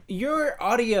Your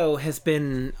audio has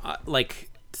been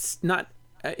not.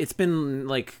 It's been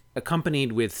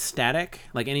accompanied with static.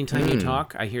 Like anytime you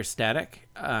talk, I hear static.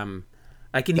 I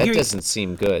can hear. That doesn't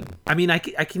seem good. I mean, I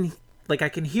can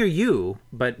hear you,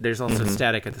 but there's also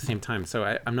static at the same time.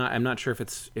 So I'm not sure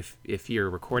if you're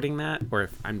recording that or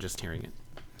if I'm just hearing it.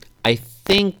 I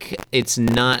think it's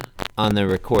not on the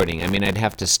recording. I mean, I'd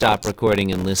have to stop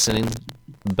recording and listening,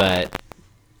 but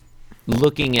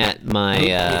looking at my...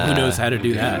 Who knows how to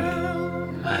do that?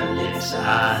 My lips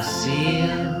are sealed.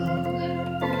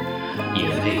 You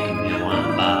make me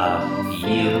wanna barf.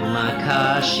 Yield my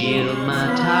car, shield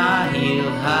my tie,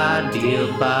 heel, hard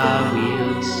deal, bar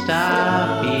wheel,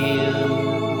 stop you.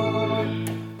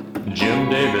 Jim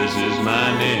Davis is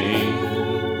my name.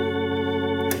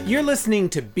 You're listening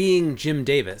to Being Jim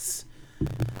Davis,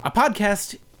 a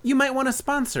podcast you might want to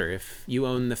sponsor if you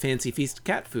own the Fancy Feast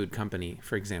cat food company,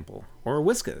 for example, or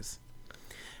Whiskas.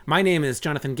 My name is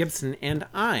Jonathan Gibson, and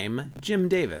I'm Jim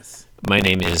Davis. My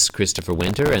name is Christopher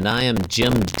Winter, and I am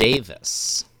Jim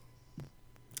Davis.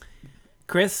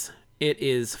 Chris, it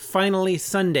is finally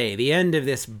Sunday, the end of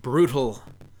this brutal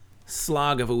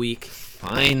slog of a week.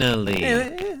 Finally.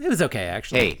 It was okay,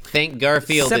 actually. Hey, thank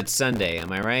Garfield it's Sunday,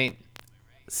 am I right?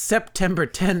 September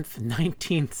 10th,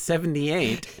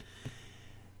 1978.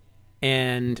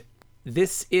 And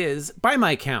this is, by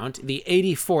my count, the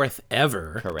 84th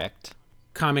ever Correct.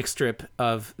 comic strip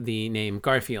of the name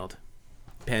Garfield,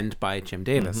 penned by Jim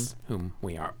Davis, whom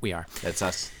we are. That's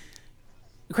us.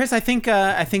 Chris, I think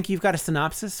you've got a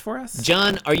synopsis for us.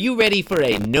 John, are you ready for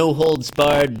a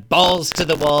no-holds-barred,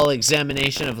 balls-to-the-wall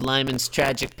examination of Lyman's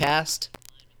tragic past?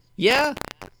 Yeah?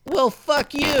 Well,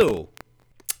 fuck you!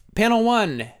 Panel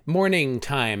 1, morning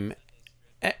time.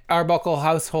 Arbuckle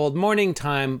household, morning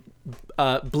time.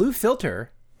 Blue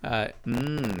filter. I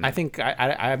think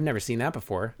I've never seen that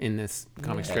before in this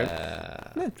comic strip.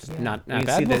 It's not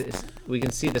bad. We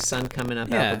can see the sun coming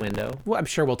up out the window. Well, I'm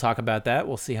sure we'll talk about that.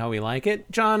 We'll see how we like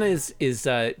it. John is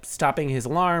stopping his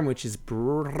alarm, which is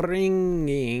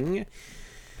ringing.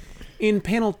 In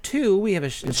panel 2, we have a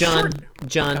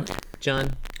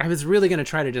John. I was really going to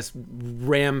try to just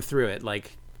ram through it,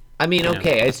 like. I mean,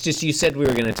 okay, it's just you said we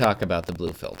were going to talk about the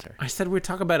blue filter. I said we'd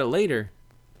talk about it later.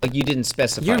 You didn't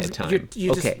specify a time.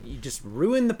 You just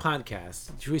ruined the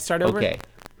podcast. Should we start over? Okay.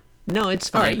 No, it's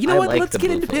fine. All right, you know what? Let's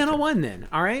get into panel 1 then,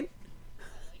 all right?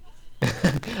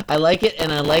 I like it,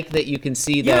 and I like that you can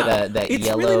see that it's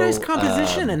yellow... It's really nice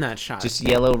composition in that shot. Just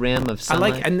yellow rim of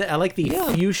sunlight. I like the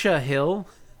fuchsia hill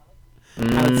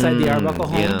outside the Arbuckle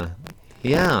home.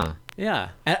 Yeah.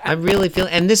 I really feel,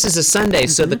 and this is a Sunday,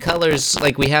 so the colors,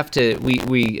 like we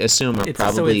assume are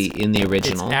probably in the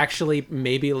original. It's actually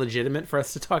maybe legitimate for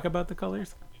us to talk about the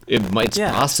colors. It's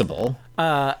possible.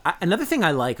 Another thing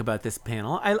I like about this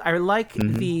panel, I like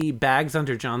the bags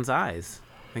under John's eyes.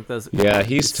 I think those. Yeah,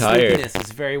 he's tired. Sleepiness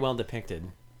is very well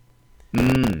depicted.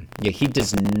 Yeah, he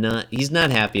does not. He's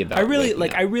not happy about.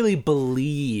 I really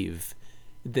believe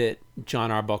that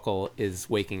John Arbuckle is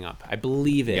waking up. I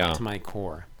believe it to my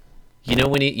core. You know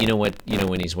when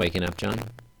he's waking up, John?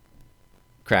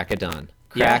 Crack of dawn.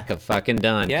 Crack of fucking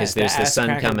dawn, because there's the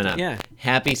sun coming up. Yeah.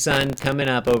 Happy sun coming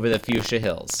up over the fuchsia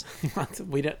hills.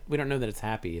 we don't know that it's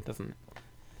happy. It doesn't.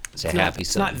 It's a happy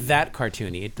sun. It's not that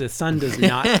cartoony. The sun does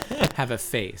not have a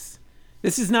face.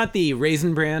 This is not the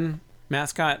Raisin Bran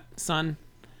mascot sun.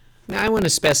 Now, I want to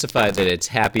specify that it's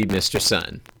Happy Mr.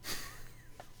 Sun.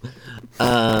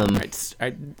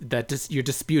 Your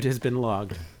dispute has been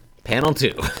logged. Panel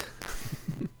 2.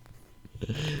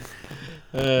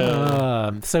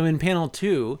 So in panel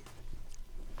 2,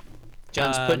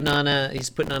 John's putting on a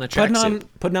tracksuit.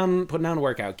 Putting on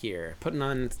workout gear, putting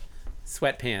on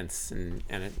sweatpants and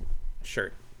a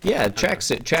shirt. Yeah,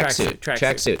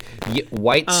 tracksuit.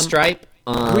 White stripe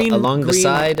along the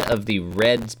side of the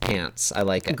red pants. I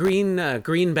like it.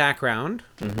 Green background,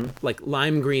 like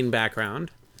lime green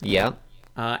background. Yeah.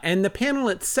 And the panel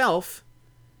itself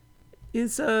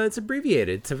is it's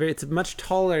abbreviated. It's much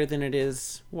taller than it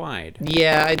is wide.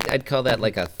 Yeah, I'd call that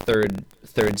like a third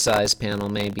size panel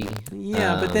maybe.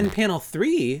 Yeah, but then panel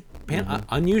 3,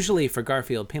 unusually for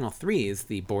Garfield, panel 3 is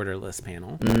the borderless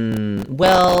panel.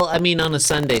 Well, I mean, on a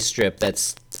Sunday strip,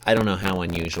 I don't know how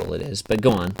unusual it is, but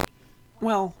go on.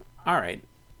 Well, all right.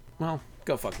 Well,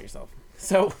 go fuck yourself.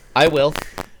 So I will.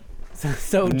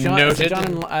 So John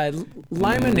and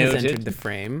Lyman has entered the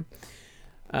frame.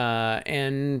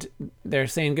 And they're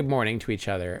saying good morning to each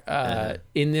other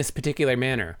in this particular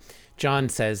manner. John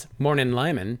says, "Morning,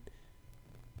 Lyman,"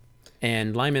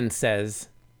 and Lyman says,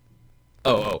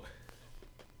 "Oh,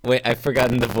 wait, I've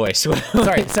forgotten the voice."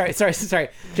 sorry.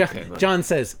 John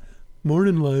says,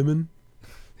 "Morning, Lyman,"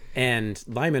 And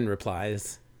Lyman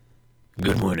replies,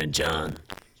 "Good morning, John."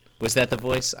 Was that the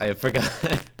voice? I forgot.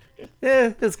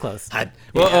 it's close.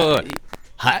 Whoa.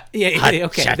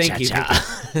 Okay, thank you.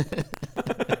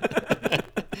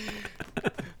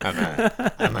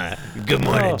 I'm a good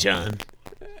morning, John.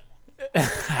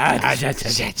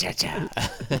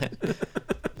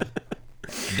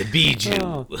 The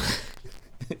Bijou.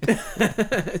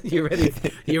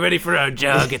 You ready for our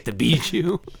jog at the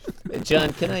Bijou?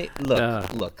 John, can I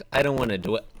look? I don't want to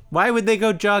dwell. Why would they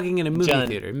go jogging in a movie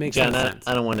theater? It makes no sense.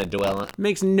 I don't want to dwell on.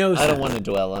 Makes no sense. I don't want to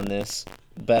dwell on this,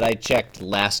 but I checked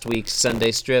last week's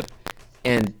Sunday Strip,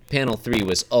 and panel 3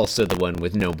 was also the one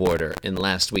with no border in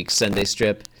last week's Sunday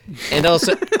Strip, and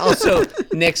also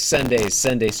next Sunday's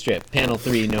Sunday Strip, panel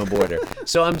 3, no border.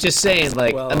 So I'm just saying,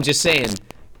 go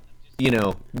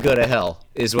to hell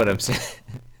is what I'm saying.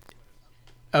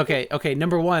 Okay.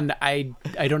 Number one, I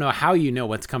don't know how you know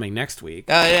what's coming next week.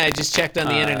 Oh yeah, I just checked on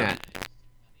the internet.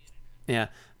 Yeah,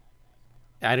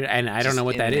 I don't know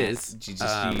what that is. You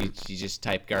just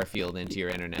type Garfield into your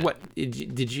internet. What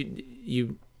did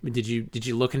you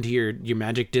look into your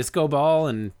magic disco ball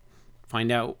and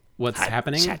find out what's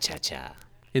happening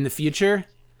in the future?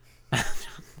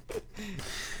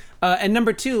 And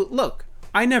number two, look,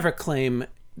 I never claim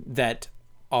that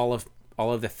all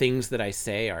of the things that I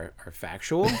say are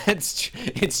factual. It's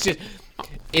just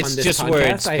podcast,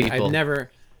 words, people. I've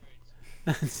never.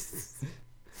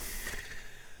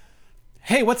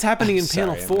 Hey, what's happening in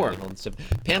panel 4?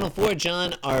 Panel 4,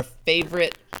 John, our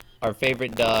favorite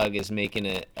dog is making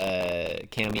a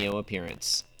cameo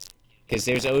appearance because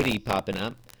there's Odie popping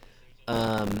up.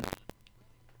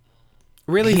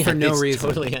 Really, for no reason.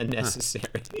 Totally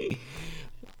unnecessary.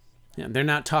 Yeah, they're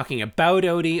not talking about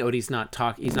Odie. Odie's not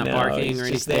he's not barking or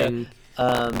anything.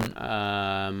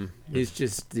 He's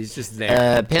just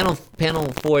there. Panel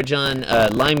 4, John.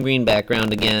 Lime green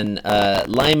background again.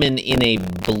 Lyman in a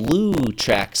blue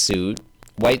tracksuit,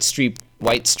 white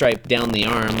stripe down the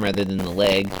arm rather than the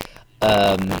leg,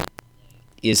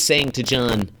 is saying to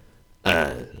John,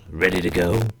 "Ready to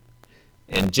go?"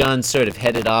 And John's sort of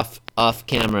headed off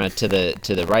camera to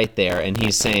the right there, and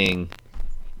he's saying,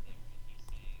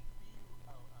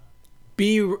 with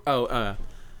you.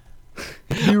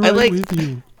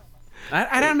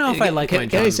 I don't know if I like my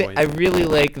John voice. I really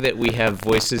like that we have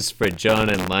voices for John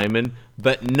and Lyman,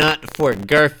 but not for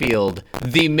Garfield,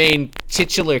 the main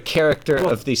titular character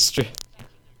of the strip.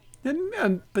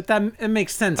 But it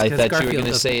makes sense. I thought Garfield you were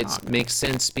going to say it makes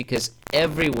sense because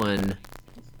everyone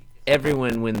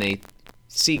when they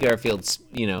see Garfield's,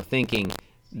 thinking,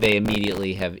 they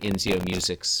immediately have Enzio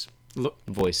Music's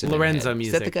voice in Lorenzo their head.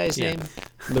 Music. Is that the guy's name?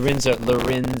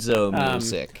 Lorenzo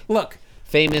Music. Look.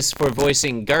 Famous for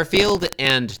voicing Garfield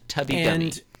and Tubby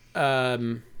Dummy.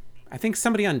 And I think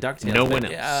somebody on DuckTales. No one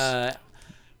else.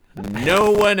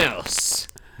 No one else.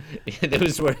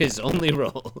 Those were his only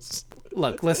roles.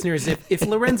 Look, listeners, if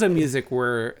Lorenzo Music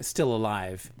were still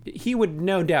alive, he would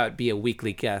no doubt be a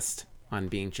weekly guest on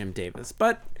Being Jim Davis.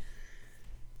 But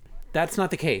that's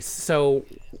not the case. So,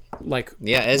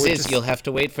 you'll have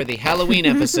to wait for the Halloween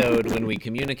episode when we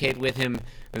communicate with him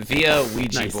via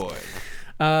Ouija board.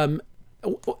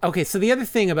 Okay, so the other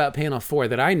thing about panel 4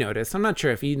 that I noticed, I'm not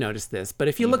sure if you noticed this, but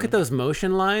if you look at those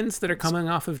motion lines that are coming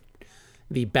off of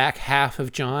the back half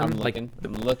of John, I'm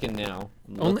looking now.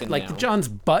 John's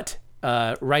butt,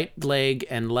 right leg,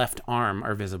 and left arm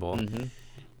are visible,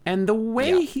 and the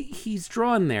way he's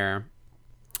drawn there,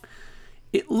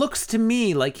 it looks to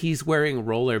me like he's wearing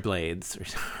rollerblades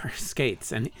or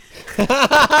skates, and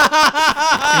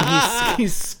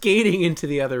he's skating into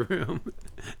the other room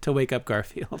to wake up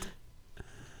Garfield.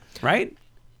 Right?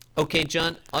 Okay,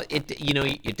 John.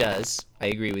 It does. I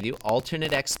agree with you.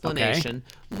 Alternate explanation.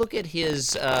 Okay. Look at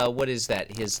his. What is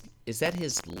that? Is that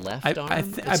his left arm? I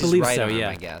believe his right so. Arm, yeah.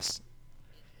 I guess.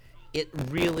 It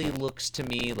really looks to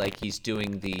me like he's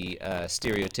doing the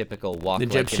stereotypical walk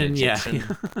Egyptian, like an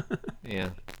Egyptian. Yeah.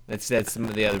 That's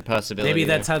the other possibility. Maybe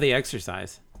that's how they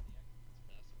exercise.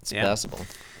 It's possible.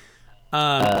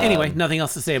 Anyway, nothing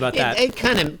else to say about that. It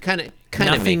kind of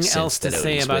nothing makes sense else to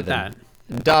say about that.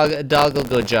 Dog will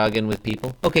go jogging with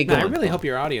people. Okay, go on. I really hope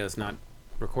your audio is not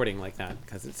recording like that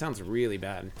because it sounds really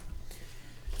bad.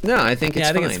 No, I think it's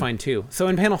fine. I think it's fine too. So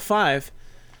in panel 5,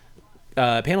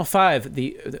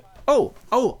 the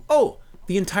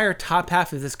entire top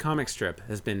half of this comic strip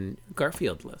has been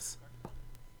Garfieldless.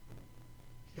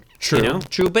 True,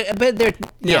 true, but they're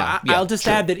I'll just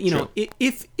add that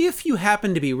if you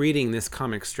happen to be reading this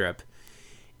comic strip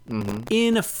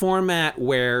in a format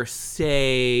where,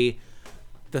 say,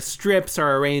 the strips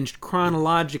are arranged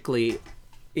chronologically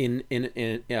in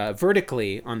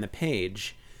vertically on the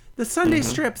page, The Sunday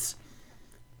strips,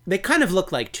 they kind of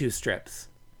look like 2 strips.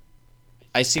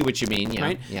 I see what you mean. Yeah,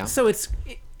 right? yeah. So it's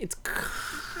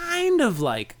kind of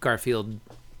like Garfield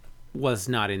was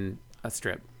not in a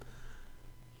strip.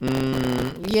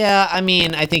 Yeah, I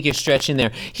mean, I think you're stretching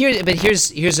there.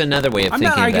 Here's another way of I'm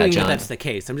thinking not about it, arguing John. that that's the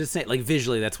case. I'm just saying, like,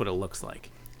 visually, that's what it looks like.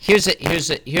 Here's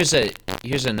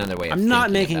another way of I'm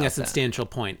not thinking making about a substantial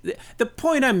point. The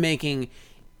point I'm making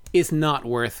is not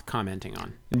worth commenting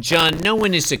on. John, no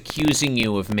one is accusing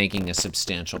you of making a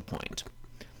substantial point.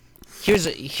 Here's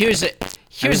an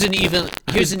even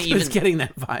getting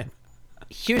that vibe.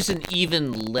 Here's an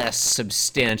even less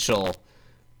substantial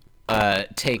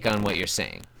take on what you're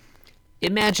saying.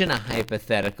 Imagine a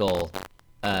hypothetical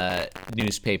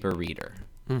newspaper reader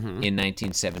in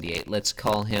 1978. Let's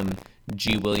call him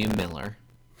G. William Miller.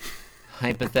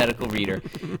 Hypothetical reader.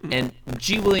 And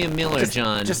G. William Miller,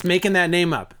 John... Just making that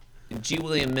name up. G.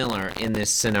 William Miller in this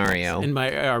scenario... In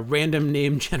my random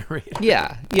name generator.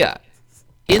 Yeah.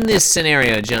 In this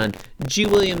scenario, John, G.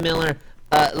 William Miller,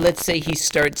 let's say he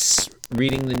starts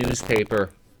reading the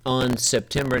newspaper on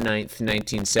September 9th,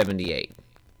 1978.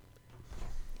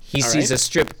 He sees a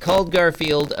strip called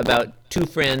Garfield about 2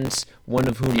 friends, one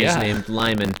of whom is named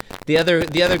Lyman. The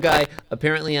other guy,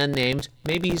 apparently unnamed,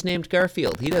 maybe he's named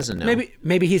Garfield. He doesn't know.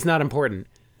 Maybe he's not important.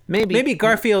 Maybe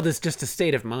Garfield is just a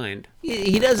state of mind.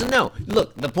 He doesn't know.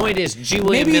 Look, the point is G.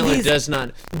 William Miller does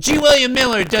not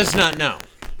know.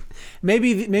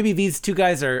 Maybe these 2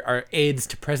 guys are aides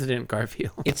to President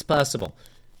Garfield. It's possible.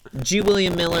 G.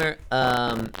 William Miller,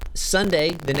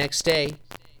 Sunday, the next day,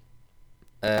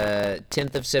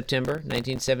 10th of September,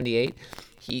 1978,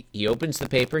 he opens the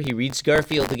paper, he reads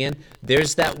Garfield again.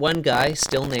 There's that one guy,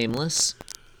 still nameless.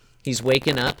 He's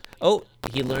waking up. Oh,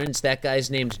 he learns that guy's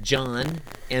named John,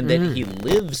 and that he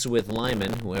lives with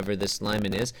Lyman, whoever this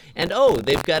Lyman is. And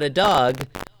they've got a dog.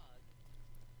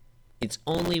 It's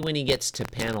only when he gets to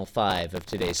panel 5 of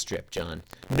today's strip, John.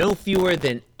 No fewer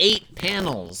than 8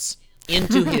 panels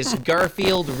into his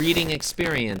Garfield reading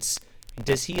experience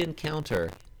does he encounter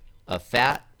a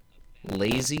fat,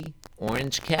 lazy,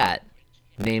 orange cat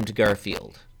named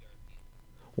Garfield.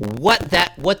 What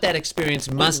that experience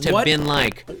must have been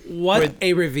like. What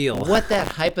a reveal. What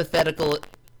that hypothetical,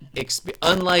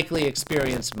 unlikely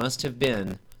experience must have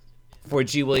been for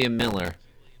G. William Miller.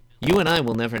 You and I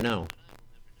will never know.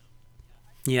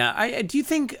 Yeah, do you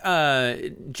think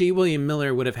G. William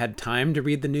Miller would have had time to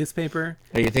read the newspaper?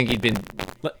 Or you think he'd been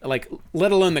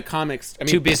let alone the comics? I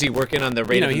mean, too busy working on the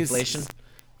rate of inflation?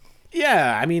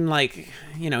 Yeah, I mean,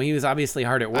 he was obviously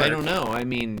hard at work. I don't know. I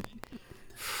mean,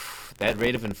 that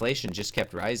rate of inflation just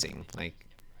kept rising.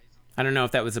 I don't know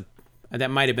if that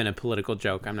might have been a political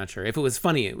joke. I'm not sure. If it was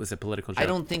funny, it was a political joke. I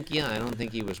don't think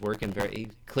he was working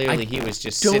clearly he was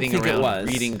just sitting around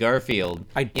reading Garfield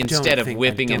instead of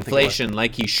whipping inflation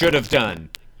like he should have done.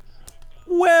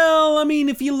 Well, I mean,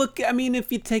 if you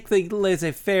take the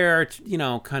laissez-faire,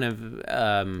 kind of,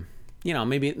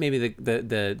 maybe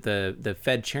the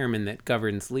Fed chairman that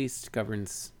governs least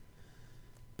governs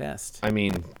best. I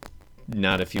mean,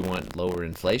 not if you want lower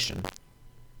inflation.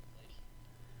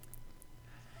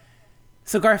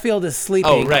 So Garfield is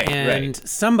sleeping, and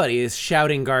somebody is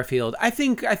shouting Garfield. I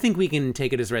think we can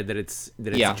take it as read that it's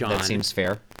John. Yeah, that seems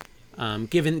fair.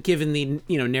 Given the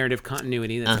narrative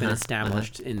continuity that's been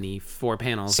established in the 4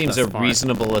 panels. Seems a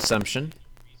reasonable assumption.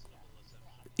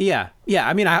 Yeah.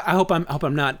 I mean, I hope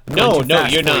I'm not. No,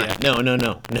 you're not.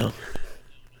 No.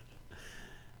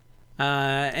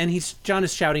 And John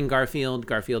is shouting Garfield.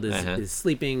 Garfield is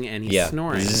sleeping and he's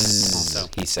snoring. Also,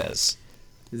 he says.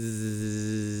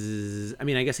 I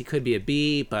mean, I guess he could be a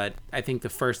bee, but I think the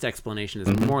first explanation is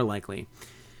more likely,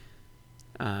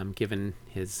 given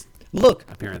his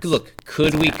appearance. Look,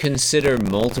 could we consider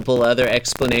multiple other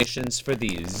explanations for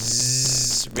the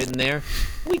zzz written there?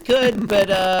 We could, but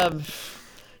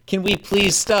can we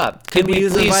please stop? Can we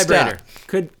use a vibrator?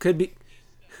 Stop? Could be.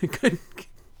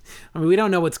 I mean, we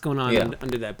don't know what's going on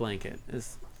under that blanket.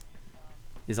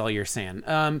 Is all you're saying.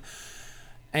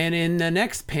 And in the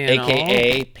next panel...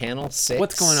 AKA panel 6.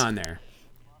 What's going on there?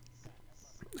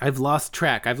 I've lost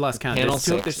track. I've lost count.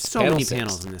 There's so many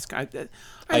panels in this guy.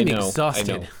 I'm exhausted.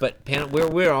 I know. But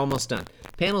we're almost done.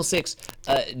 Panel 6,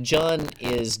 John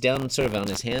is down sort of on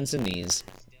his hands and knees,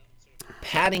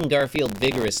 patting Garfield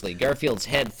vigorously. Garfield's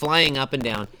head flying up and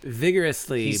down.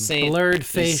 Vigorously. He's saying, blurred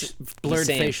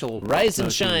facial. Rise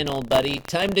and shine, old buddy.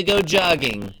 Time to go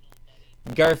jogging.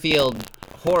 Garfield,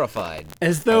 horrified.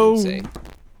 As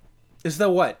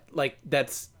though what? Like,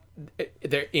 is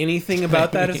there anything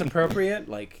about that is appropriate?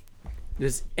 Like,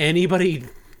 does anybody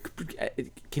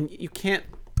you can't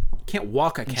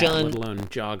walk a cat, John, let alone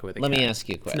jog with a cat. Let me ask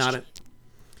you a question.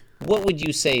 what would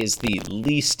you say is the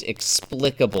least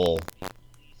explicable,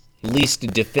 least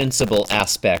defensible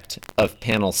aspect of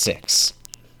panel 6?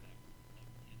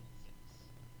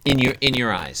 In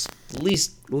your eyes,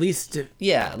 most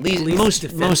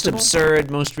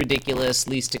absurd, most ridiculous,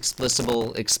 least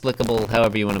explicable,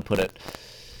 however you want to put it.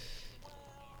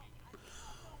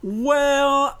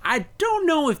 Well, I don't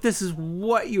know if this is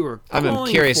what you were going I'm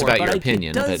curious for, about but your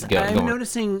opinion, but go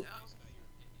on.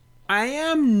 I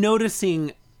am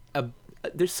noticing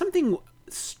there's something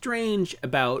strange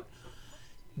about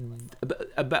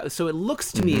so it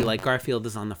looks to me like Garfield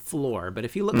is on the floor, but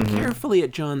if you look carefully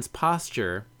at John's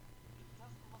posture,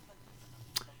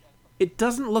 it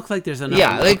doesn't look like there's enough.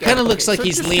 Yeah, it kind of looks like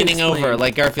he's leaning over,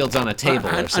 like Garfield's on a table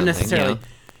or something. Unnecessarily.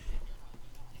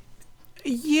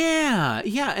 Yeah,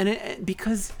 and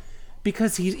because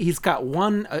he's got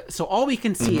one. So all we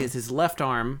can see is his left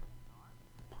arm.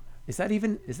 Is that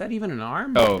even an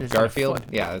arm? Oh, Garfield?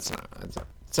 Yeah, it's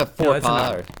a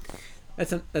forepaw.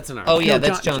 That's an arm. Oh yeah,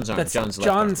 that's John's arm. That's John's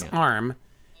left arm.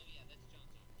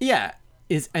 Yeah,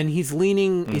 and he's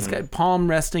leaning. He's got palm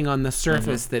resting on the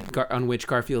surface on which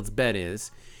Garfield's bed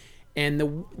is,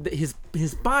 and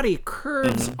his body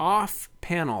curves off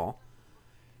panel,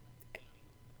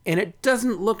 and it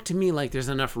doesn't look to me like there's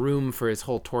enough room for his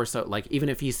whole torso. Like even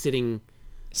if he's sitting,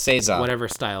 César, whatever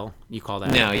style you call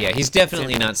that. No, yeah, he's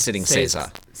definitely not sitting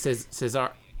César.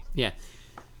 César, yeah.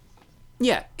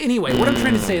 Yeah. Anyway, what I'm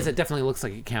trying to say is it definitely looks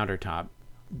like a countertop.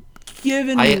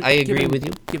 I agree with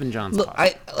you. Given John's look,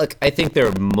 I think there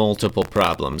are multiple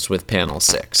problems with panel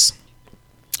 6.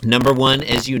 Number one,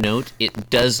 as you note, it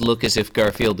does look as if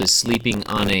Garfield is sleeping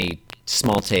on a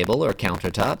small table or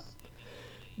countertop.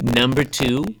 Number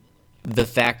two, the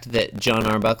fact that John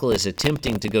Arbuckle is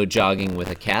attempting to go jogging with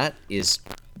a cat is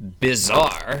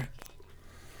bizarre.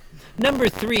 Number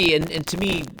three, and to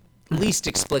me, least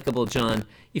explicable, John,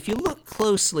 if you look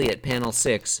closely at panel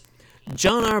 6,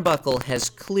 John Arbuckle has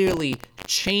clearly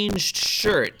changed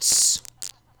shirts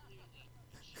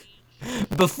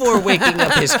before waking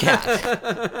up his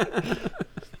cat.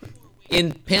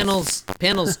 In panels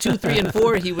 2, 3, and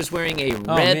 4, he was wearing a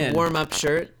red warm-up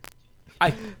shirt.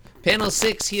 Panel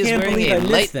 6, he is wearing a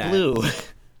light blue,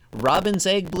 robin's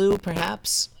egg blue,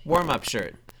 perhaps, warm-up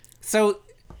shirt. So,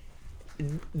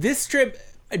 this strip,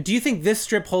 do you think this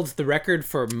strip holds the record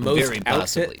for most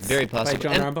outfits by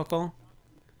John Arbuckle?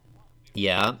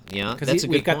 Yeah, that's a good point.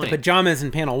 We've got the pajamas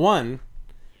in panel 1.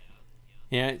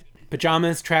 Yeah,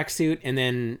 pajamas, tracksuit, and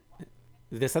then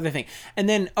this other thing. And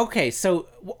then, okay, so,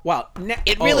 wow.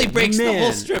 It really breaks the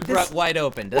whole strip wide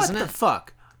open, doesn't it? What the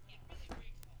fuck?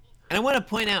 And I want to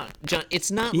point out, John, it's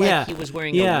not like he was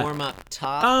wearing a warm-up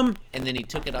top, and then he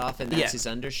took it off, and that's his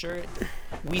undershirt.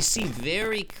 We see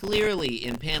very clearly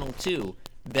in panel 2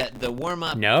 that the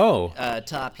warm-up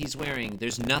top he's wearing,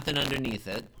 there's nothing underneath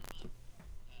it.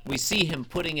 We see him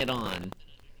putting it on.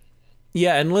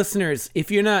 Yeah, and listeners, if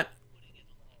you're not,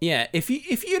 if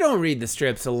you don't read the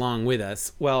strips along with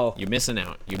us, well, you're missing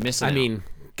out. I mean,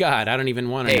 God, I don't even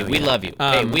want to. Hey, we love you.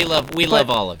 We love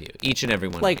all of you, each and every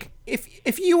one. Like,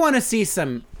 if you want to see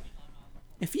some,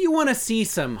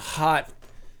 hot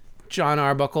John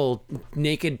Arbuckle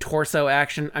naked torso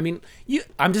action, I mean,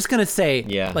 I'm just gonna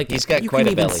say, like, he's got you quite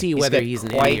can a belly. even see whether he's an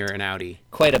innie or an outie.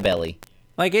 Quite a belly.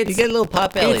 Like it's, you get a little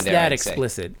pot belly it's there. It's that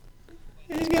explicit.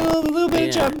 He's got a little bit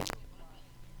of chub.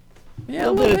 Yeah,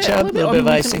 a little bit of chub, a little bit of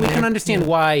icing. We can understand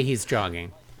why he's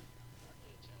jogging.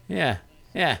 Yeah.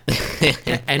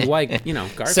 And why,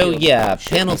 Garfield. So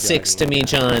panel 6 to me,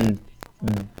 John,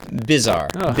 bizarre.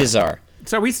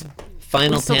 So are we still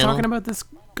talking about this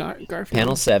Garfield?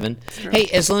 Panel 7. Hey,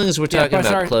 as long as we're talking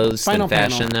about clothes and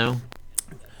fashion, though,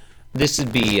 this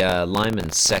would be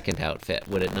Lyman's second outfit,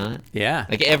 would it not? Yeah.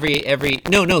 Like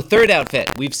third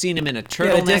outfit. We've seen him in a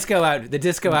turtleneck. The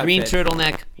disco outfit. Green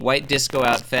turtleneck, white disco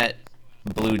outfit,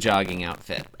 blue jogging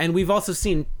outfit. And we've also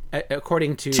seen,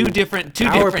 according to two different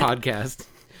podcast,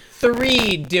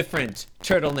 3 different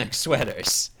turtleneck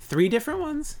sweaters. 3 different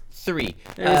ones? 3.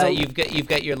 You've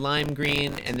got your lime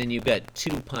green, and then you've got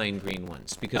 2 pine green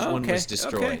ones because one was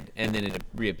destroyed and then it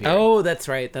reappeared. Oh, that's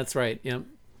right. Yep.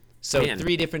 So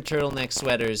 3 different turtleneck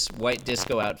sweaters, white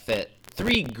disco outfit,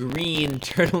 3 green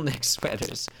turtleneck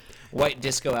sweaters, white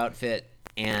disco outfit,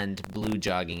 and blue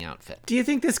jogging outfit. Do you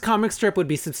think this comic strip would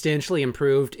be substantially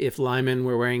improved if Lyman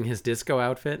were wearing his disco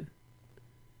outfit?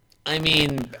 I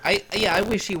mean, I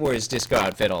wish he wore his disco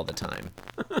outfit all the time.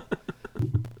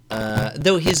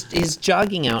 Though his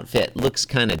jogging outfit looks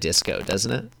kind of disco,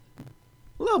 doesn't it?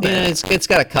 A little bit. Yeah, it's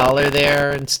got a collar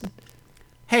there.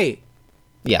 Hey.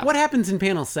 Yeah. What happens in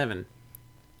panel 7?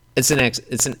 It's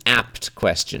an apt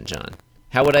question, John.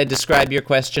 How would I describe your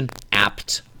question?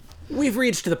 Apt. We've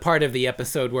reached the part of the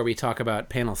episode where we talk about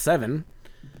panel 7.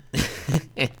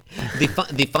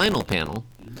 The final panel.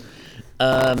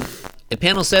 In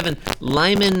panel 7,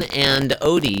 Lyman and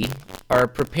Odie are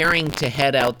preparing to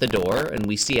head out the door, and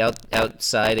we see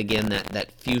outside again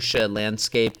that fuchsia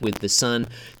landscape with the sun.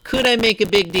 Could I make a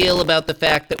big deal about the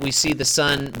fact that we see the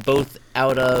sun both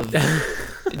out of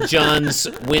John's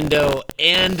window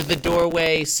and the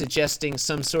doorway, suggesting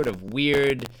some sort of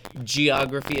weird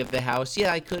geography of the house?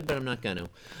 Yeah, I could, but I'm not going to.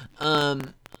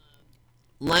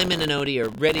 Lyman and Odie are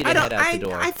ready to head out the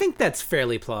door. I think that's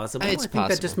fairly plausible. It's I think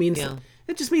possible. that just means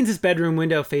it just means his bedroom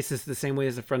window faces the same way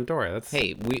as the front door.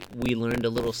 Hey, we learned a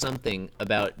little something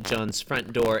about John's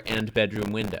front door and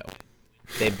bedroom window.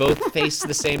 They both face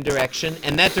the same direction,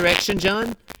 and that direction,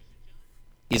 John,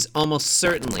 is almost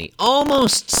certainly.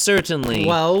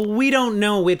 Well, we don't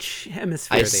know which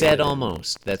hemisphere. I said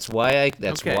almost. That's why I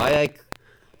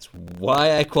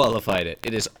qualified it.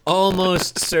 It is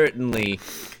almost certainly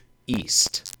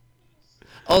east.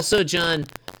 Also, John,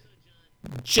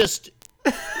 just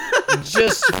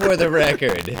for the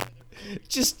record,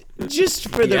 just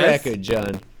for the record,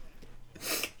 John.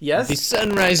 Yes. The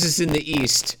sun rises in the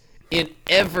east in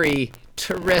every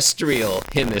terrestrial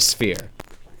hemisphere.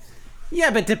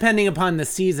 Yeah, but depending upon the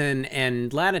season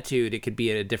and latitude, it could be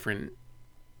at a different.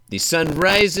 The sun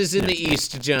rises in the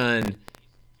east, John,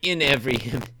 in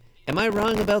every. Am I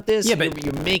wrong about this? Yeah, but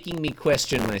you're making me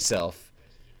question myself.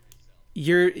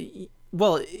 You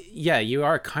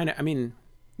are kind of. I mean,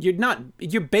 you're not.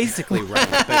 You're basically right.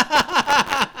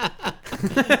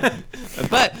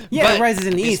 But it rises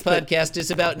in the east. This podcast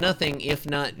is about nothing if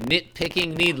not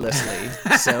nitpicking needlessly.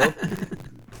 So.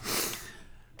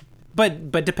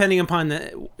 But depending upon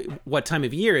what time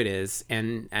of year it is,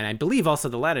 and I believe also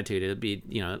the latitude, it'll be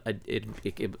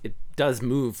it does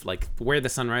move, like where the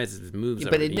sun rises moves.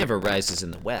 But it never rises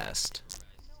in the west.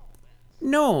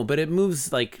 No, but it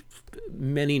moves like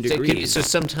many degrees. So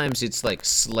sometimes it's like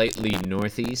slightly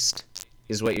northeast,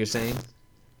 is what you're saying?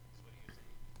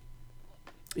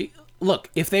 Look,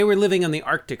 if they were living on the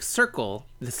Arctic Circle,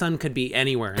 the sun could be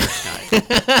anywhere in the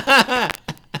sky.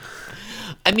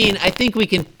 I mean, I think we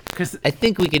can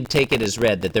take it as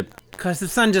read that they're. Because the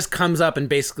sun just comes up and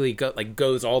basically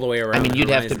goes all the way around. I mean, you'd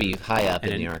the have to be high up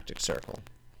in the Arctic Circle.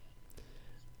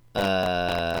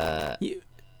 Oh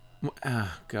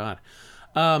God.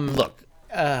 Look.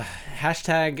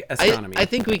 Hashtag astronomy. I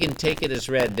think we can take it as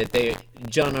read that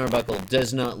John Arbuckle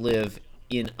does not live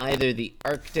in either the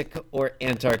Arctic or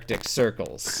Antarctic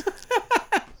circles.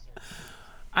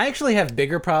 I actually have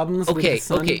bigger problems with the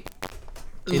sun. Okay.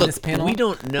 In Look, this panel? we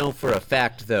don't know for a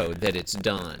fact, though, that it's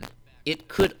dawn. It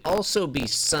could also be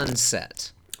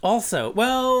sunset. Also,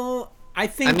 well, I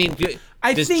think... I mean,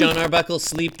 does John Arbuckle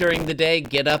sleep during the day,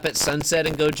 get up at sunset,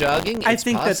 and go jogging? It's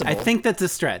possible. I think that's a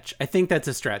stretch.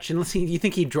 Unless you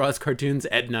think he draws cartoons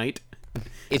at night.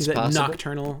 It's possible.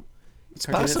 Nocturnal. It's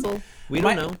possible. We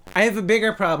don't know. I have a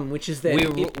bigger problem, which is that...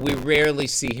 We rarely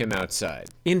see him outside.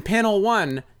 In panel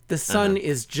 1, the sun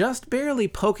is just barely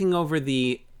poking over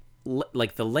the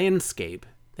landscape,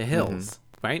 the hills,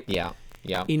 right? Yeah.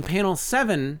 In panel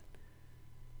 7,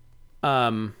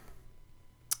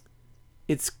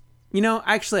 it's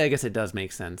actually I guess it does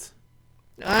make sense.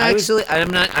 I'm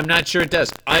not sure it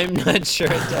does. I'm not sure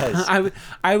it does.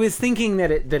 I was thinking that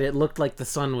it looked like the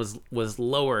sun was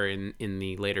lower in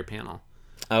the later panel.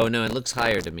 Oh no, it looks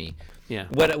higher to me. Yeah.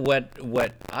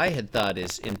 What I had thought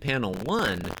is in panel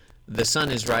 1, the sun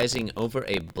is rising over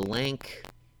a blank,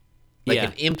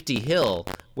 an empty hill,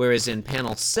 whereas in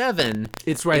panel 7,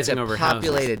 it's rising over a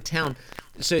populated houses. town.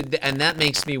 So, and that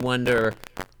makes me wonder: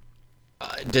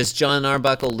 does John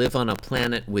Arbuckle live on a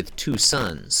planet with 2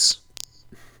 suns?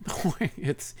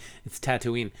 it's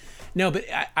Tatooine. No, but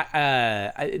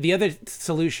the other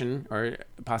solution or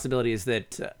possibility is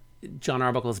that John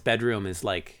Arbuckle's bedroom is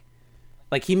like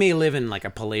he may live in like a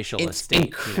palatial estate.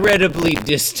 Incredibly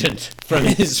distant from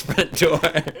his front door.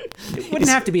 It wouldn't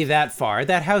have to be that far.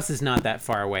 That house is not that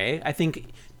far away. I think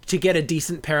to get a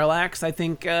decent parallax, I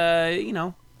think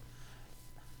a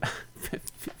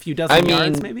few dozen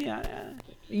yards maybe.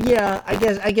 Yeah,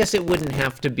 I guess it wouldn't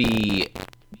have to be.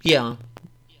 Yeah,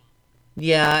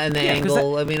 and the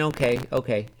angle. I mean,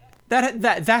 okay.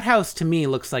 That house to me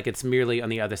looks like it's merely on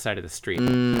the other side of the street.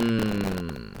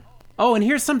 Oh, and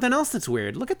here's something else that's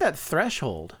weird. Look at that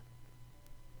threshold.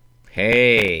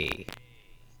 Hey.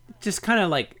 Just kind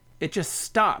of like it just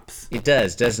stops. It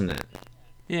does, doesn't it?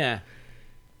 Yeah.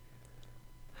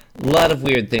 A lot of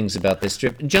weird things about this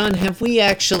strip. John, have we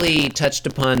actually touched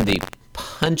upon the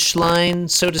punchline,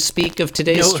 so to speak, of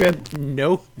today's strip?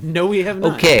 No, we have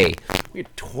not. Okay. We're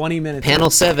 20 minutes.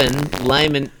 Panel 7,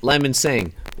 Lyman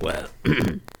saying, Well,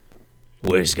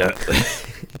 where's Gar?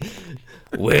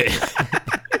 Where?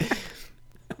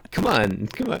 Come on.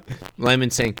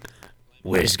 Lyman saying,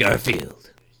 "Where's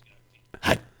Garfield?"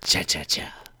 Ha cha cha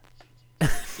cha.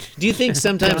 Do you think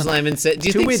sometimes Lyman says? Do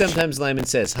you think sometimes Lyman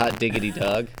says, "Hot diggity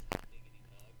dog"?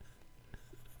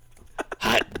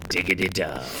 Hot diggity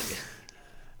dog.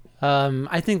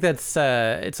 I think that's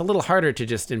it's a little harder to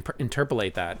just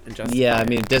interpolate that and just. Yeah, I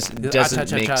mean, it doesn't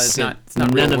make sense. It's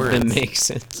not None real of words. them make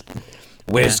sense.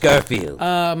 Where's Garfield?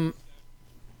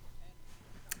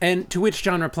 And to which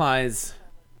John replies,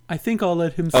 "I think I'll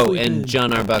let him sleep." Oh, and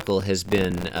John Arbuckle has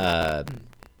been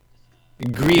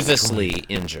grievously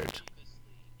injured.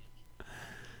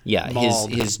 Yeah,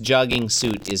 Mauled. his jogging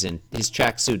suit his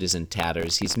track suit is in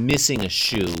tatters. He's missing a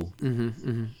shoe.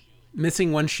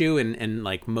 Missing one shoe and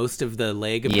like most of the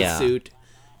leg of Yeah. the suit.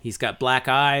 He's got black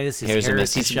eyes. His Hair's a hair mess.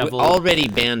 is He's disheveled. already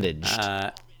bandaged.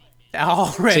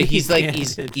 Already. So he's like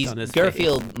bandaged on his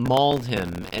Garfield face. mauled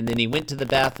him, and then he went to the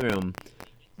bathroom,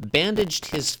 bandaged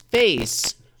his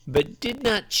face, but did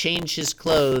not change his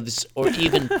clothes or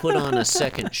even put on a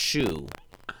second shoe.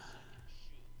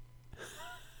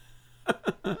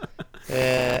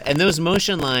 And those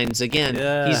motion lines, again,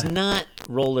 he's not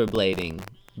rollerblading,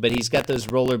 but he's got those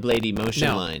rollerblady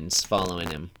motion lines following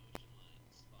him.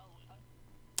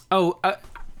 Oh,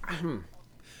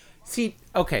 see,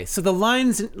 okay, so the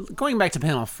lines, going back to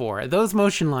panel 4, those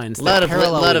motion lines that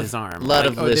parallel with his arm. A lot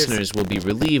of listeners will be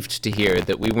relieved to hear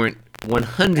that we weren't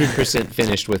 100%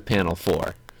 finished with panel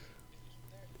 4.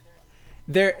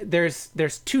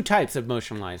 There's two types of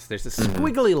motion lines. There's a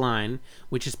squiggly line,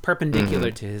 which is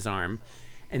perpendicular to his arm,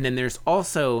 and then there's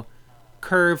also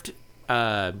curved,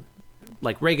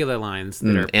 like regular lines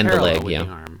that are and the parallel leg, with yeah. the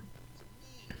arm.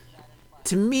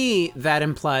 To me, that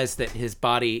implies that his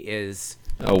body is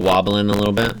Wobbling a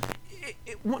little bit?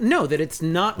 no, that it's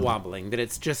not wobbling. That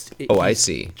it's just I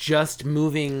see. just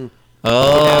moving.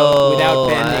 Oh, without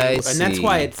bending, I and that's see.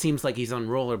 why it seems like he's on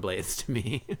rollerblades to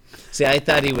me. See, I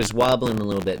thought he was wobbling a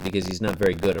little bit because he's not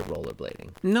very good at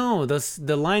rollerblading. No,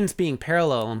 the lines being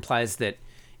parallel implies that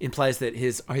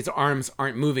his arms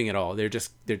aren't moving at all. They're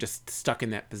just stuck in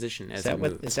that position as it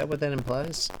moves. Is that what that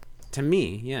implies? To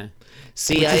me, yeah.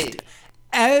 See,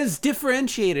 As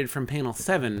differentiated from panel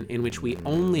 7, in which we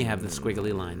only have the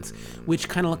squiggly lines, which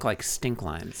kind of look like stink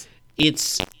lines.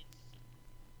 it's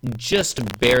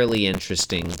just barely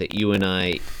interesting that you and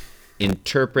I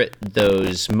interpret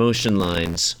those motion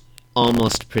lines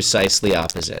almost precisely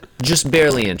opposite. Just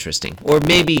barely interesting. Or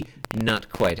maybe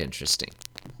not quite interesting.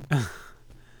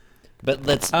 But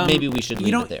maybe we should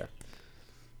leave it there.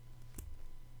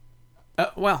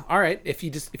 Well, all right. If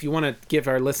you want to give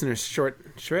our listeners short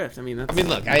shrift, I mean,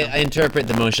 Look, I interpret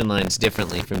the motion lines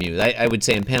differently from you. I would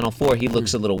say in panel 4, he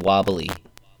looks a little wobbly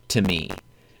to me.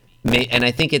 And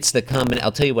I think it's the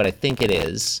I'll tell you what I think it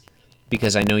is,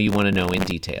 because I know you want to know in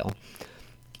detail.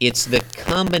 It's the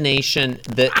combination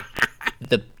that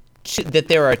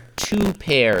there are two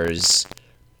pairs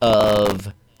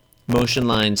of motion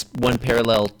lines, one pair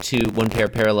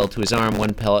parallel to his arm,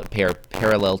 one pair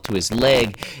parallel to his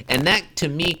leg, and that to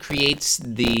me creates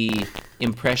the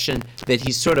impression that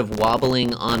he's sort of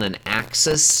wobbling on an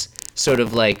axis, sort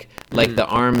of like the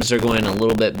arms are going a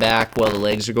little bit back while the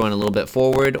legs are going a little bit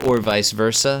forward, or vice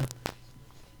versa.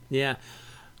 Yeah.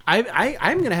 I'm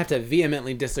going to have to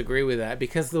vehemently disagree with that,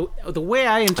 because the way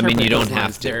I interpret you don't those have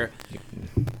lines, to.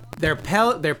 They're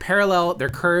parallel, they're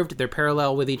curved, they're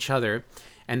parallel with each other,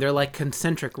 and they're like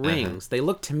concentric rings. They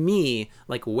look to me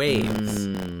like waves.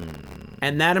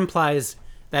 And that implies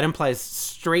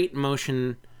straight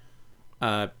motion.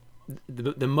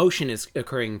 The motion is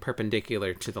occurring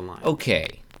perpendicular to the line.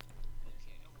 Okay.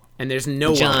 And there's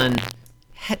no John,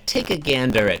 take a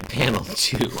gander at panel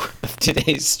 2 of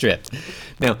today's strip.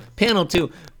 Now, panel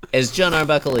 2, as John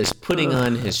Arbuckle is putting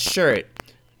on his shirt,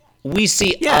 we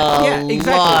see exactly.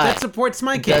 lot. That supports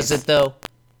my case. Does it though?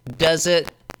 Does it?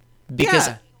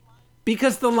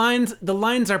 Because the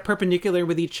lines are perpendicular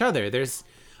with each other. There's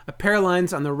a pair of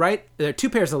lines on the right. There are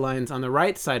two pairs of lines on the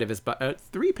right side of his body.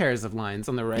 3 pairs of lines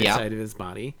on the right side of his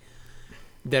body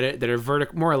that are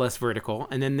more or less vertical,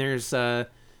 and then there's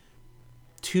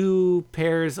 2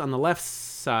 pairs on the left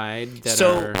side that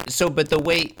are but the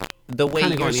way the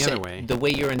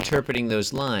way you're interpreting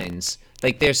those lines,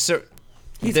 like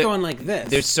he's going like this.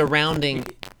 They're surrounding.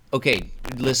 Okay,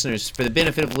 listeners, for the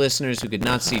benefit of listeners who could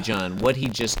not see John, what he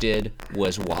just did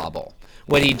was wobble.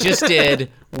 I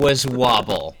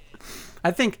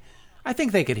think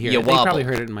they could hear You it. They wobbled. probably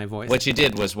heard it in my voice. What you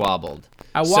did was wobbled.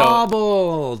 I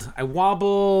wobbled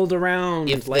around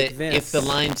If like this. If the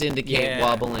lines indicate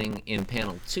wobbling in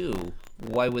panel 2,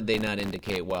 why would they not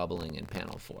indicate wobbling in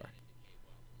panel 4?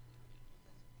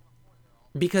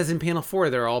 Because in panel 4,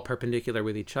 they're all perpendicular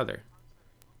with each other.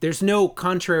 There's no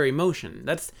contrary motion.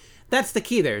 That's the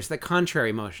key there, is the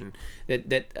contrary motion.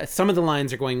 That some of the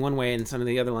lines are going one way and some of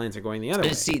the other lines are going the other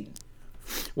way. See,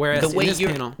 whereas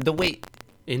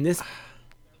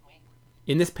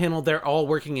in this panel, they're all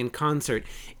working in concert,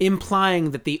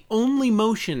 implying that the only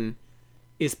motion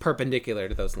is perpendicular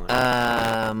to those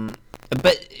lines.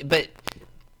 But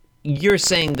you're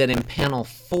saying that in panel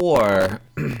 4,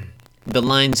 the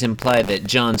lines imply that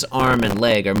John's arm and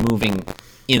leg are moving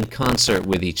in concert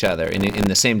with each other in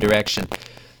the same direction.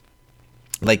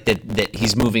 Like that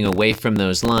he's moving away from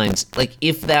those lines. Like,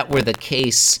 if that were the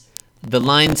case, the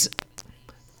lines...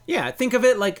 Yeah, think of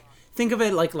it like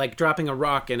dropping a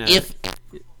rock in a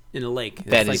lake.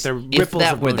 If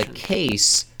that were the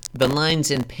case, the lines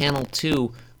in panel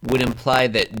 2 would imply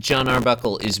that Jon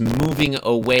Arbuckle is moving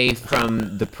away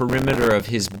from the perimeter of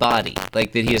his body,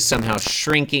 like that he is somehow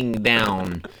shrinking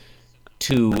down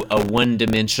to a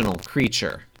one-dimensional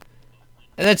creature.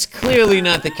 And that's clearly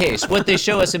not the case. What they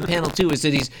show us in panel 2 is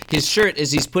that his shirt,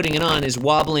 as he's putting it on, is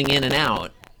wobbling in and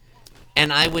out.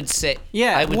 And I would say...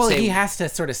 Yeah, he has to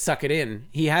sort of suck it in.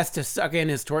 He has to suck in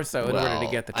his torso in order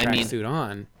to get the tracksuit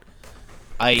on.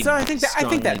 I think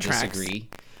that tracks. Disagree.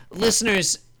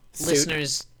 Listeners,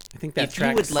 I think that if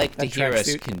you would like to hear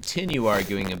us continue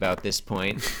arguing about this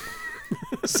point,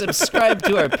 subscribe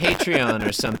to our Patreon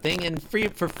or something, and for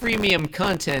freemium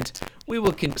content, we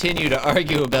will continue to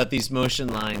argue about these motion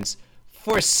lines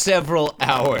for several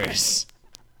hours.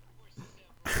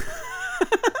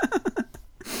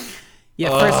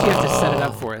 Yeah, first you have to set it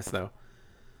up for us, though.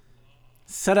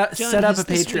 Set up a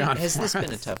Patreon. Has this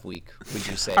been a tough week? Would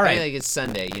you say? All right. I think it's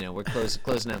Sunday. We're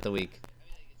closing out the week.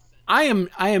 I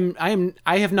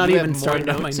have not even started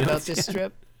on my notes about this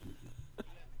trip.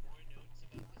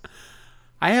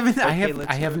 I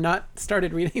have not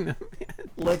started reading them yet.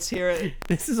 Let's hear it.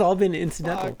 This has all been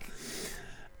incidental.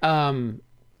 All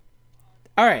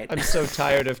right. I'm so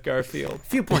tired of Garfield.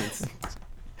 Few points.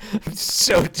 I'm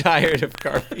so tired of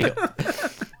Garfield.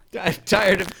 I'm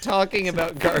tired of talking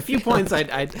about Garfield. A few points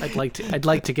I'd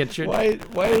like to get your... Why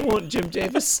won't Jim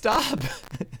Davis stop?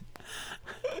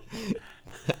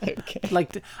 Okay.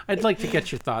 I'd like to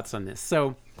get your thoughts on this.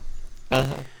 So,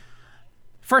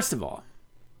 First of all,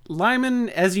 Lyman,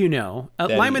 as you know,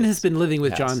 Lyman has been living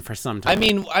with John for some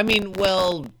time. I mean,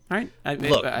 well, right?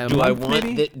 Look,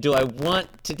 do I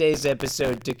want today's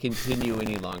episode to continue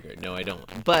any longer? No, I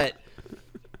don't. But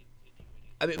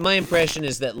I mean, my impression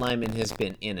is that Lyman has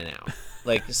been in and out.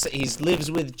 Like, he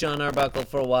lives with Jon Arbuckle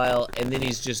for a while, and then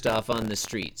he's just off on the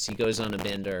streets. He goes on a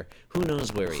bender. Who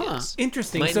knows where he is?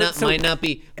 Interesting. Might not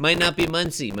be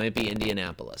Muncie. Might be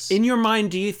Indianapolis. In your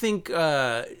mind, do you think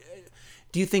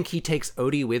he takes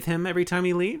Odie with him every time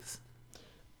he leaves?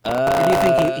 Or do you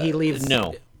think he leaves?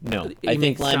 No. I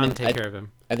think Lyman take care of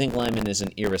him. I think Lyman is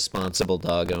an irresponsible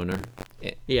dog owner.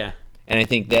 Yeah. And I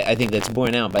think that's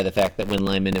borne out by the fact that when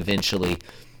Lyman eventually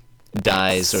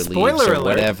dies or leaves or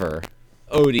whatever,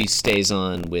 Odie stays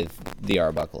on with the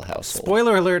Arbuckle household.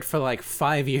 Spoiler alert for like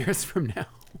 5 years from now.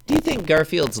 Do you think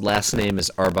Garfield's last name is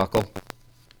Arbuckle?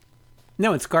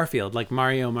 No, it's Garfield, like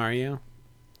Mario.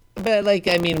 But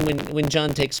when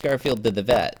John takes Garfield to the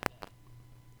vet.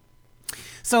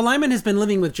 So Lyman has been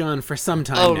living with John for some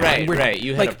time now. Oh, right.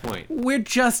 You had a point. We're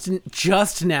just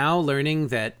now learning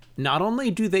that not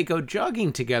only do they go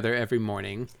jogging together every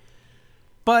morning,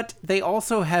 but they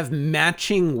also have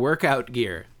matching workout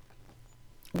gear.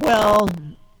 Well,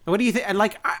 what do you think?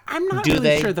 Like, I'm not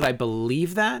really sure that I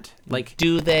believe that. Like,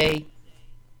 do they?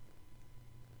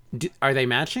 Are they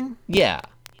matching? Yeah.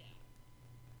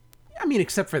 I mean,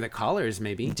 except for the collars,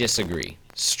 maybe. Disagree.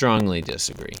 Strongly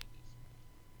disagree.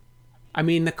 I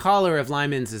mean, the collar of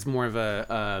Lyman's is more of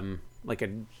a like a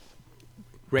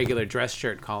regular dress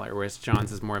shirt collar, whereas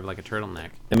John's is more of like a turtleneck.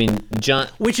 I mean, John,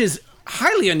 which is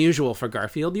highly unusual for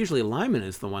Garfield. Usually, Lyman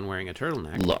is the one wearing a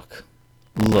turtleneck.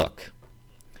 Look.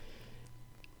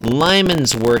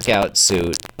 Lyman's workout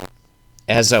suit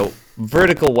has a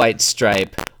vertical white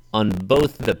stripe on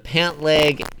both the pant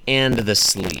leg and the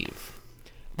sleeve.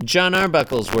 Jon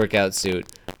Arbuckle's workout suit,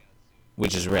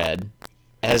 which is red,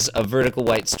 has a vertical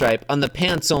white stripe on the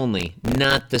pants only,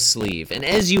 not the sleeve. And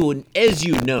as you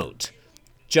note,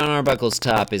 Jon Arbuckle's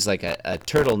top is like a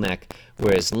turtleneck,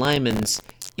 whereas Lyman's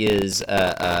has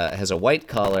a white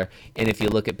collar. And if you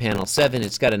look at panel 7,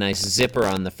 it's got a nice zipper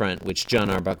on the front, which Jon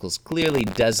Arbuckle's clearly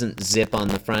doesn't zip on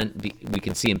the front. We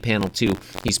can see in panel 2,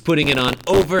 he's putting it on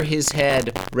over his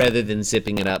head rather than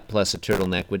zipping it up. Plus, a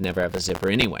turtleneck would never have a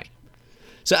zipper anyway.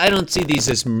 So I don't see these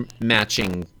as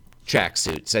matching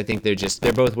tracksuits. I think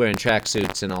they're both wearing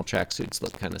tracksuits, and all tracksuits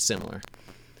look kind of similar.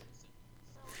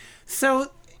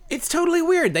 So it's totally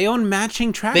weird. They own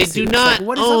matching tracksuits. They do not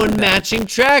own matching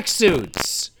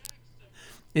tracksuits.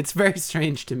 It's very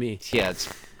strange to me. Yeah,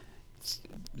 it's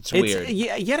weird.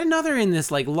 Yet another in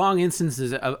this like long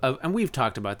instances of, and we've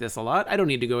talked about this a lot. I don't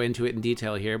need to go into it in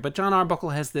detail here, but Jon Arbuckle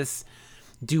has this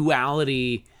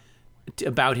duality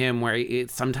about him where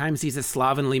sometimes he's a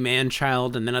slovenly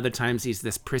man-child, and then other times he's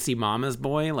this prissy mama's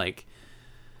boy. Like,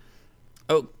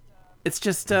 it's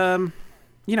just I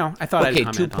thought I'd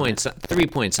comment 2 points, 3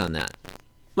 points on that.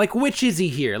 Like, which is he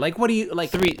here? Like, what do you like?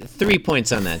 3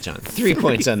 points on that, John. 3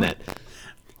 points on that.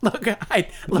 Look, I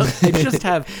just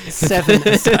have 7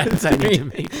 assigns I need to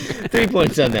make. 3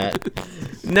 points on that.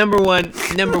 Number one,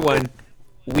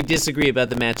 we disagree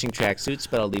about the matching tracksuits,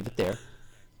 but I'll leave it there.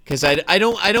 Because I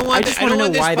don't want this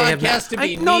podcast to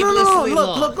be needlessly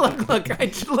long. Look.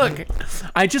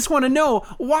 I just want to know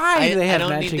why they have matching tracksuits. I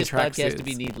don't need this podcast to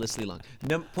be needlessly long.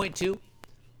 Point 2,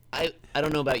 I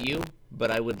don't know about you, but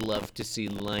I would love to see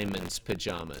Lyman's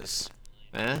pajamas.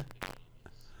 Huh?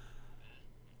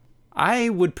 I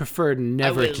would prefer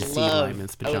never to see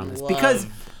Lyman's pajamas because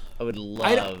I would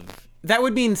love. That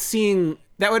would mean seeing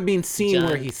John,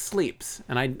 where he sleeps,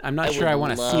 and I'm not sure I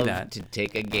want to see that. To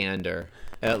take a gander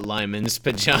at Lyman's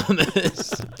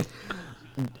pajamas.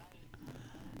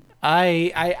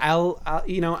 I'll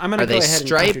I'm gonna go ahead and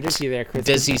contradict you there, Chris.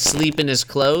 Does he sleep in his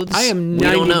clothes? We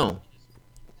don't know.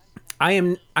 I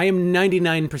am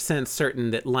 99%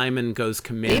 certain that Lyman goes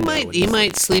commando. He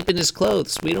might sleep in his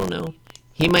clothes. We don't know.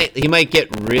 He might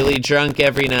get really drunk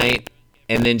every night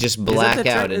and then just black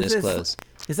out in his clothes.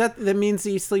 That means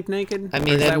you sleep naked? I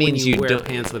mean, that means you wear don't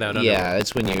pants without underwear. Yeah,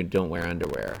 it's when you don't wear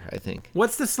underwear, I think.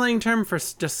 What's the slang term for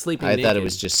just sleeping naked? I thought it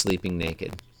was just sleeping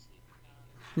naked.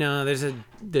 No,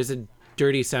 there's a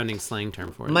dirty sounding slang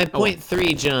term for it. My point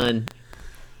 3, John.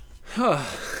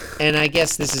 And I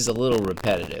guess this is a little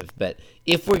repetitive, but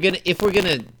if we're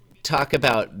gonna talk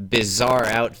about bizarre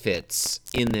outfits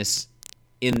in this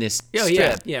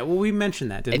strip, yeah. Well, we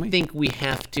mentioned that, didn't we? I think we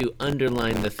have to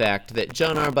underline the fact that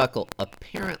Jon Arbuckle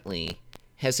apparently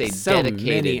has a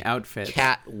dedicated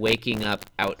cat waking up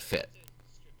outfit.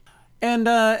 And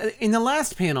in the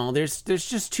last panel, there's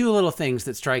just 2 little things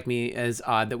that strike me as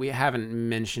odd that we haven't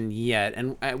mentioned yet.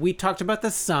 And we talked about the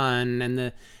sun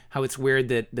and how it's weird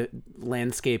that the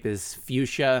landscape is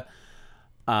fuchsia.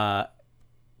 But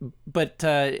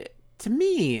to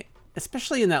me,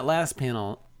 especially in that last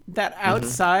panel, that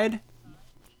outside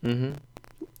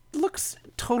looks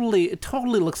totally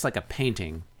looks like a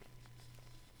painting.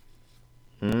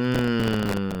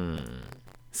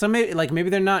 So maybe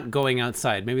they're not going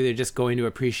outside. Maybe they're just going to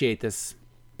appreciate this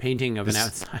painting of an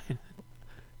outside.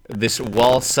 This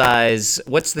wall size.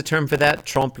 What's the term for that?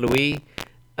 Trompe-l'oeil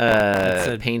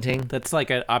painting. That's like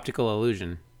an optical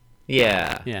illusion.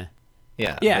 Yeah.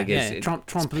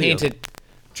 Trompe-l'oeil. Painted.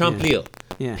 Trompe-l'oeil.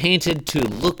 Yeah. Painted to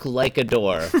look like a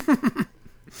door.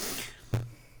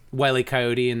 Wile E.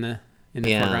 Coyote in the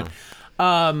foreground.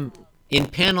 In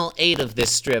panel 8 of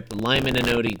this strip, Lyman and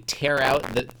Odie tear out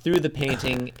through the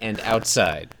painting and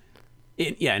outside.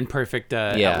 In perfect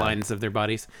outlines of their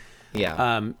bodies.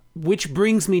 Yeah. Which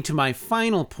brings me to my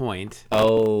final point.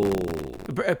 Oh.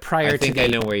 Prior I think to I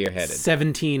know where you're headed.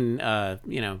 17, I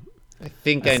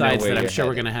think I know where you're that I'm sure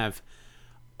we're going to have.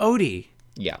 Odie.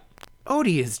 Yeah.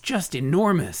 Odie is just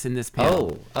enormous in this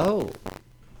panel. Oh.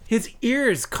 His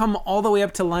ears come all the way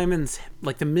up to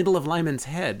the middle of Lyman's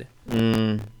head.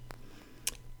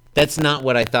 That's not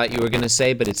what I thought you were going to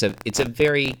say, but it's an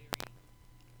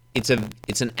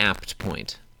apt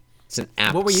point. It's an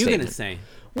apt What were you going to say?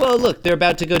 Well, look, they're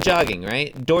about to go jogging,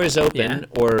 right? Doors open,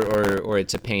 or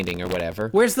it's a painting or whatever.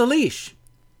 Where's the leash?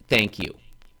 Thank you.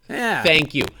 Yeah.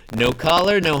 Thank you. No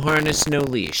collar, no harness, no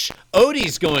leash.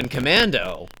 Odie's going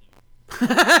commando.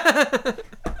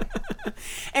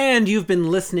 And you've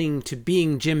been listening to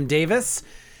Being Jim Davis,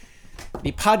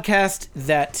 the podcast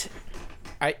that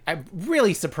I'm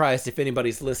really surprised if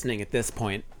anybody's listening at this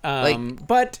point.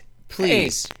 But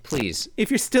please,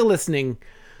 if you're still listening,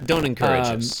 don't encourage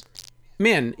us.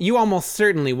 Man, you almost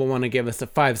certainly will want to give us a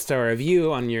 5-star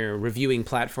review on your reviewing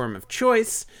platform of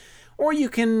choice. Or you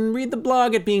can read the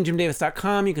blog at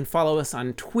beingjimdavis.com. You can follow us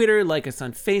on Twitter, like us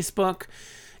on Facebook.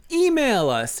 Email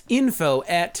us,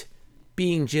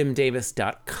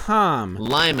 info@beingjimdavis.com.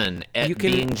 Lyman at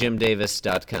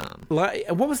beingjimdavis.com.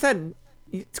 What was that?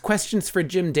 Questions for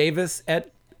Jim Davis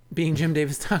at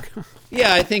beingjimdavis.com.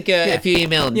 Yeah, I think if you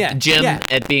email Jim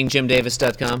at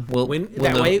beingjimdavis.com, we'll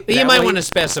know. You might want to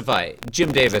specify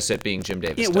Jim Davis at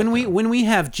beingjimdavis.com. Yeah, when we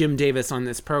have Jim Davis on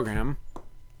this program,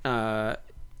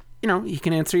 he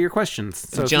can answer your questions.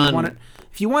 So John,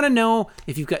 if you want to know,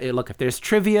 if there's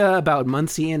trivia about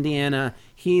Muncie, Indiana,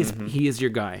 he is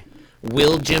your guy.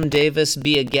 Will Jim Davis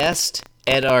be a guest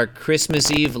at our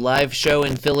Christmas Eve live show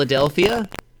in Philadelphia?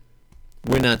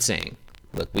 We're not saying.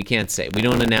 Look, we can't say. We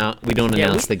don't announce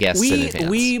the guests in advance.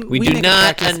 We do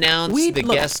not announce the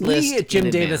guest list. We at Jim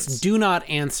in Davis advance. do not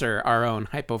answer our own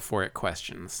hypophoric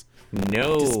questions.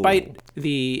 No. Despite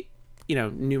the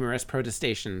numerous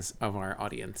protestations of our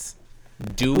audience.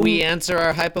 Do we answer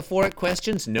our hypophoric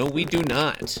questions? No, we do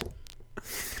not.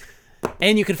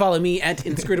 And you can follow me at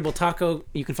Inscrutable Taco.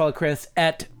 You can follow Chris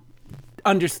at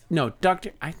Dr.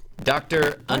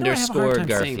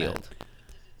 Garfield.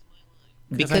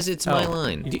 Because it's my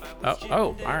line.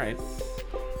 All right.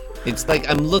 It's like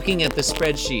I'm looking at the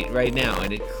spreadsheet right now,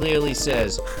 and it clearly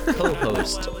says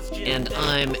co-host, and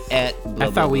I'm at. Blah,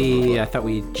 I thought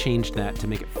we changed that to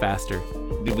make it faster.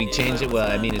 Did we change it?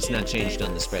 Well, I mean, it's not changed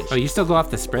on the spreadsheet. Oh, you still go off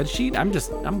the spreadsheet?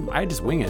 I just wing it.